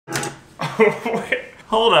Wait,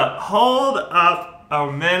 hold up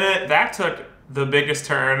a minute. That took the biggest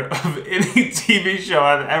turn of any TV show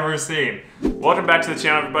I've ever seen. Welcome back to the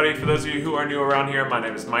channel, everybody. For those of you who are new around here, my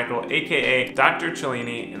name is Michael, aka Dr.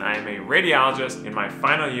 Cellini, and I am a radiologist in my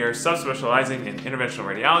final year subspecializing in interventional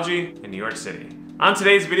radiology in New York City. On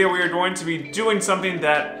today's video, we are going to be doing something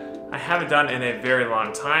that I haven't done in a very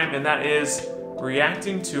long time, and that is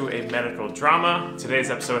reacting to a medical drama. Today's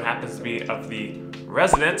episode happens to be of The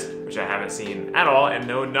Resident, which I haven't seen at all and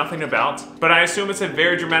know nothing about, but I assume it's a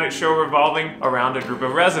very dramatic show revolving around a group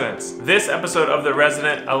of residents. This episode of The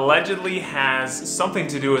Resident allegedly has something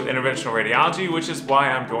to do with interventional radiology, which is why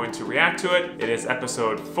I'm going to react to it. It is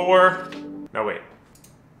episode 4. No, wait.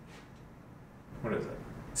 What is it?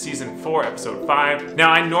 Season 4, episode 5. Now,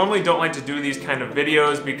 I normally don't like to do these kind of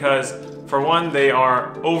videos because, for one, they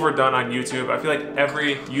are overdone on YouTube. I feel like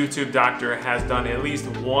every YouTube doctor has done at least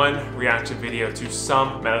one reaction video to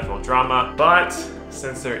some medical drama. But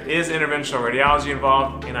since there is interventional radiology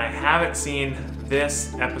involved and I haven't seen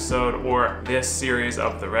this episode or this series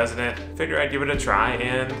of The Resident, I figured I'd give it a try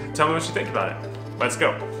and tell me what you think about it. Let's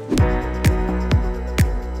go.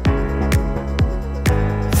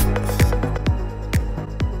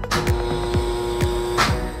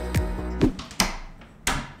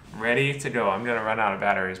 Ready to go. I'm gonna run out of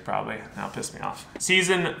batteries probably. That'll piss me off.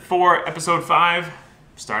 Season 4, episode 5,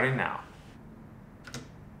 starting now.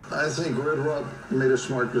 I think Red Rock made a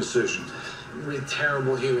smart decision. With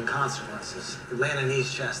terrible human consequences. Atlanta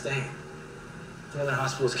needs Chastain. The other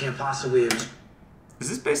hospitals can't possibly... Is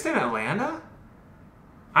this based in Atlanta?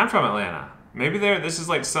 I'm from Atlanta. Maybe this is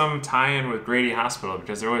like some tie-in with Grady Hospital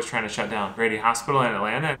because they're always trying to shut down Grady Hospital in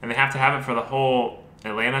Atlanta and they have to have it for the whole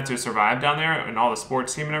Atlanta to survive down there and all the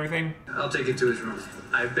sports team and everything. I'll take it to his room.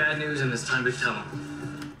 I have bad news and it's time to tell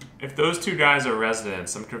him. If those two guys are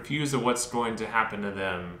residents, I'm confused of what's going to happen to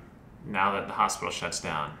them now that the hospital shuts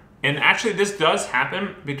down. And actually this does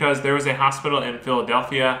happen because there was a hospital in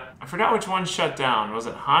Philadelphia. I forgot which one shut down. Was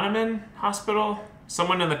it Hahnemann Hospital?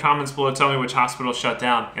 Someone in the comments below tell me which hospital shut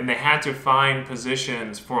down, and they had to find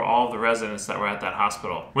positions for all of the residents that were at that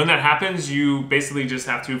hospital. When that happens, you basically just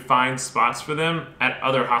have to find spots for them at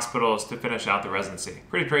other hospitals to finish out the residency.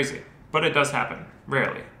 Pretty crazy, but it does happen,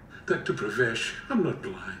 rarely. Dr. Pravesh, I'm not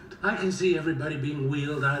blind. I can see everybody being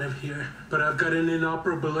wheeled out of here, but I've got an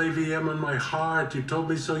inoperable AVM on my heart. You told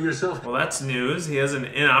me so yourself. Well, that's news. He has an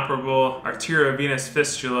inoperable arteriovenous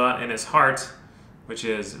fistula in his heart, which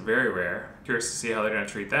is very rare. Curious to see how they're gonna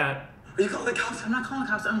treat that. Are you calling the cops? I'm not calling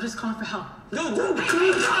cops, I'm just calling for help. No, don't call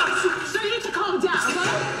the cops! So you need to calm down,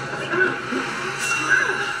 okay?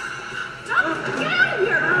 Get out of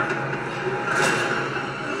here!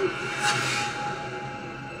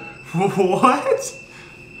 What?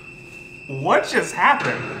 What just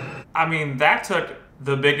happened? I mean, that took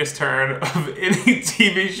the biggest turn of any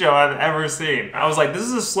TV show I've ever seen. I was like, this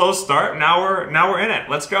is a slow start. Now we're in it.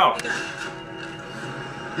 Let's go.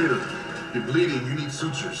 Here, you're bleeding. You need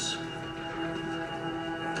sutures.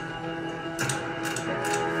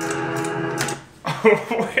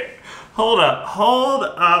 Wait, hold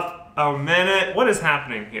up a minute. What is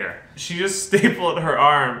happening here? She just stapled her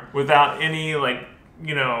arm without any, like,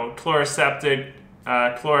 you know, chloroseptic,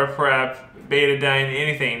 chloroprep, betadine,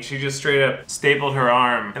 anything. She just straight up stapled her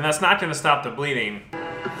arm, and that's not gonna stop the bleeding.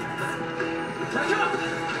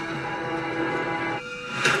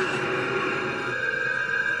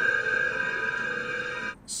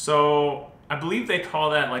 So I believe they call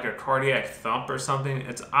that like a cardiac thump or something.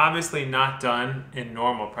 It's obviously not done in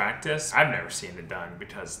normal practice. I've never seen it done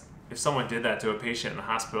because if someone did that to a patient in the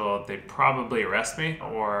hospital, they'd probably arrest me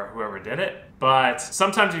or whoever did it. But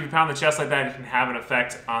sometimes if you pound the chest like that, it can have an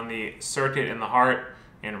effect on the circuit in the heart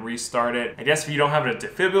and restart it. I guess if you don't have a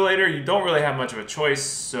defibrillator, you don't really have much of a choice,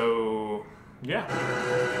 so yeah.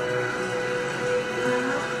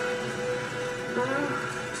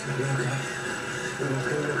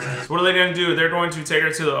 So what are they gonna do? They're going to take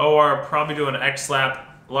her to the OR, probably do an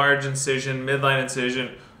X-slap, large incision, midline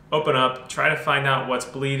incision, open up, try to find out what's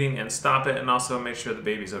bleeding and stop it, and also make sure the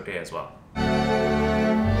baby's okay as well.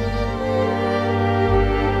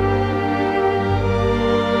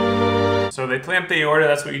 So they clamp the aorta.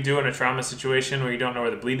 That's what you do in a trauma situation where you don't know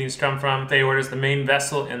where the bleeding's come from. The aorta is the main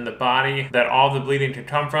vessel in the body that all the bleeding could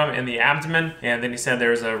come from in the abdomen. And then he said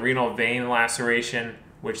there's a renal vein laceration,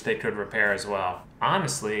 which they could repair as well.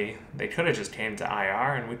 Honestly, they could have just came to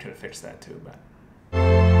IR and we could have fixed that too, but.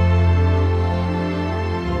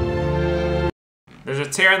 There's a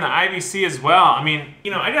tear in the IVC as well. I mean,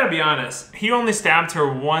 you know, I gotta be honest. He only stabbed her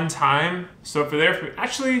one time. So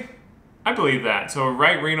actually, I believe that. So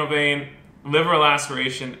right renal vein, liver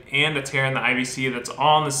laceration and a tear in the IVC that's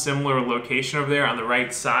all in the similar location over there on the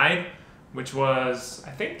right side, which was,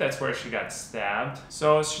 I think that's where she got stabbed.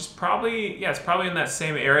 So it's just probably, yeah, it's probably in that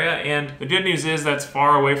same area. And the good news is that's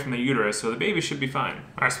far away from the uterus, so the baby should be fine.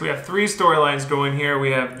 All right, so we have 3 storylines going here.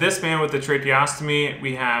 We have this man with the tracheostomy,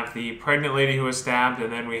 we have the pregnant lady who was stabbed,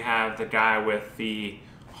 and then we have the guy with the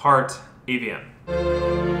heart AVM.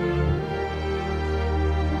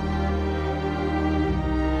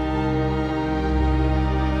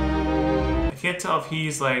 I can't tell if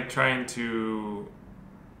he's like trying to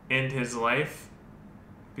end his life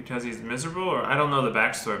because he's miserable, or I don't know the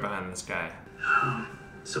backstory behind this guy.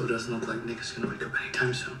 So it doesn't look like Nick is going to wake up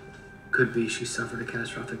anytime soon. Could be she suffered a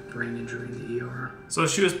catastrophic brain injury in the ER. So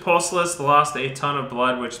she was pulseless, lost a ton of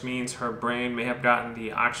blood, which means her brain may have gotten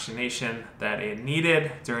the oxygenation that it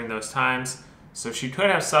needed during those times. So she could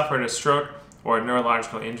have suffered a stroke or a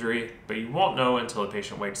neurological injury, but you won't know until the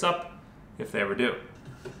patient wakes up, if they ever do.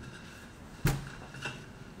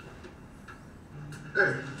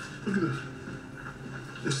 Hey, look at this.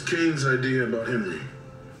 It's Kane's idea about Henry.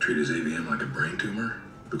 Treat his AVM like a brain tumor?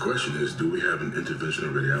 The question is, do we have an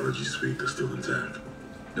interventional radiology suite that's still intact?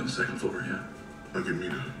 On the second floor, yeah. Look at me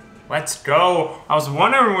now. Let's go. I was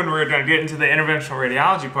wondering when we were gonna get into the interventional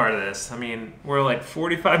radiology part of this. I mean, we're like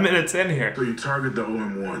 45 minutes in here. So you target the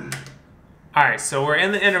OM1. All right, so we're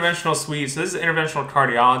in the interventional suite. So this is interventional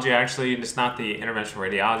cardiology, actually. It's not the interventional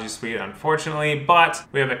radiology suite, unfortunately, but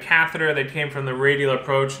we have a catheter that came from the radial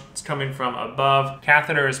approach. It's coming from above.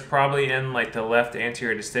 Catheter is probably in like the left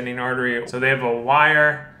anterior descending artery. So they have a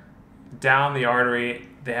wire down the artery.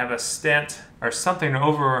 They have a stent or something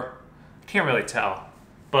over, I can't really tell,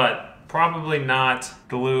 but probably not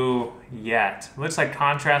glue yet. It looks like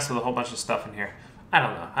contrast with a whole bunch of stuff in here. I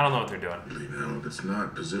don't know. I don't know what they're doing. Now, if it's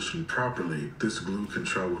not positioned properly, this glue can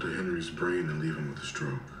travel to Henry's brain and leave him with a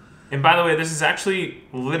stroke. And by the way, this is actually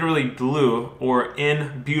literally glue or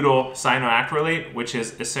N-butyl cyanoacrylate, which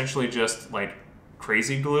is essentially just like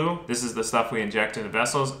crazy glue. This is the stuff we inject into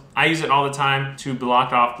vessels. I use it all the time to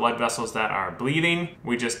block off blood vessels that are bleeding.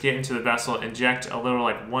 We just get into the vessel, inject a little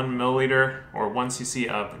like 1 milliliter or 1 cc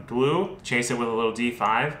of glue, chase it with a little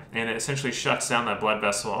D5, and it essentially shuts down that blood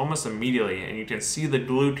vessel almost immediately. And you can see the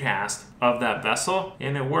glue cast of that vessel,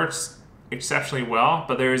 and it works exceptionally well,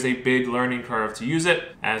 but there is a big learning curve to use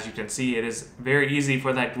it. As you can see, it is very easy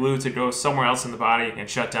for that glue to go somewhere else in the body and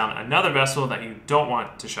shut down another vessel that you don't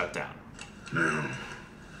want to shut down. Now,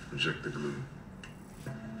 inject the glue.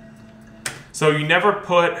 So you never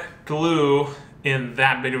put glue in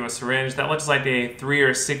that big of a syringe. That looks like a 3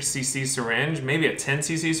 or 6 cc syringe, maybe a 10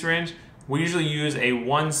 cc syringe. We usually use a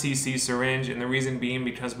 1 cc syringe, and the reason being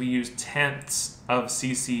because we use tenths of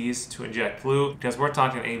cc's to inject glue, because we're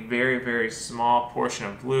talking a very, very small portion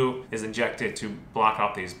of glue is injected to block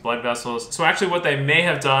off these blood vessels. So actually what they may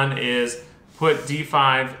have done is put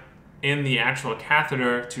D5 in the actual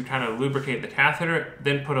catheter to kind of lubricate the catheter,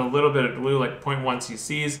 then put a little bit of glue, like 0.1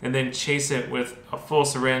 cc's, and then chase it with a full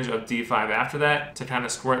syringe of D5 after that to kind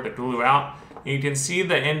of squirt the glue out. And you can see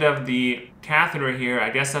the end of the catheter here. I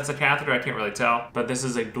guess that's a catheter, I can't really tell, but this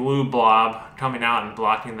is a glue blob coming out and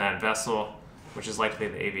blocking that vessel, which is likely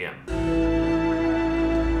the AVM.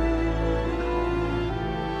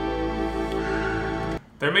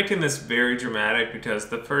 They're making this very dramatic because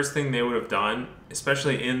the first thing they would have done,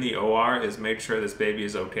 especially in the OR, is make sure this baby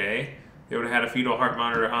is okay. They would have had a fetal heart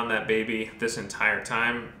monitor on that baby this entire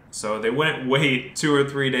time, so they wouldn't wait 2 or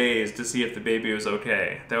 3 days to see if the baby was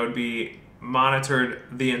okay. That would be monitored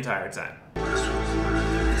the entire time.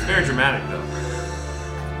 It's very dramatic though.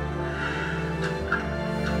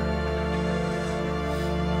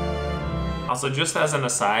 Also, just as an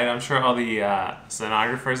aside, I'm sure all the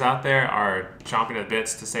sonographers out there are chomping at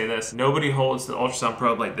bits to say this. Nobody holds the ultrasound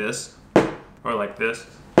probe like this, or like this.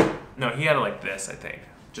 No, he had it like this, I think.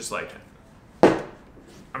 Just like it.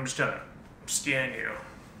 I'm just gonna scan you.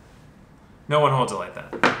 No one holds it like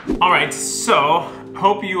that. All right, so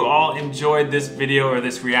hope you all enjoyed this video or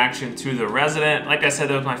this reaction to The Resident. Like I said,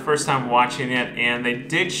 that was my first time watching it, and they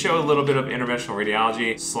did show a little bit of interventional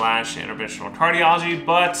radiology / interventional cardiology,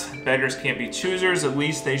 but beggars can't be choosers. At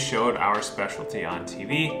least they showed our specialty on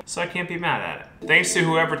TV, so I can't be mad at it. Thanks to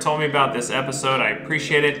whoever told me about this episode. I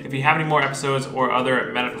appreciate it. If you have any more episodes or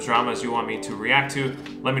other medical dramas you want me to react to,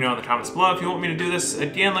 let me know in the comments below. If you want me to do this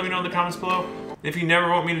again, let me know in the comments below. If you never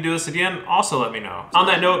want me to do this again, also let me know. On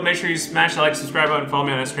that note, make sure you smash the like, subscribe button, follow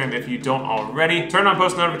me on Instagram if you don't already. Turn on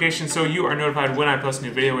post notifications so you are notified when I post a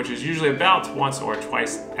new video, which is usually about once or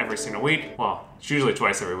twice every single week. Well, it's usually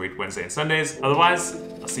twice every week, Wednesday and Sundays. Otherwise,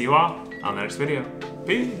 I'll see you all on the next video.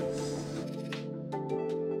 Peace.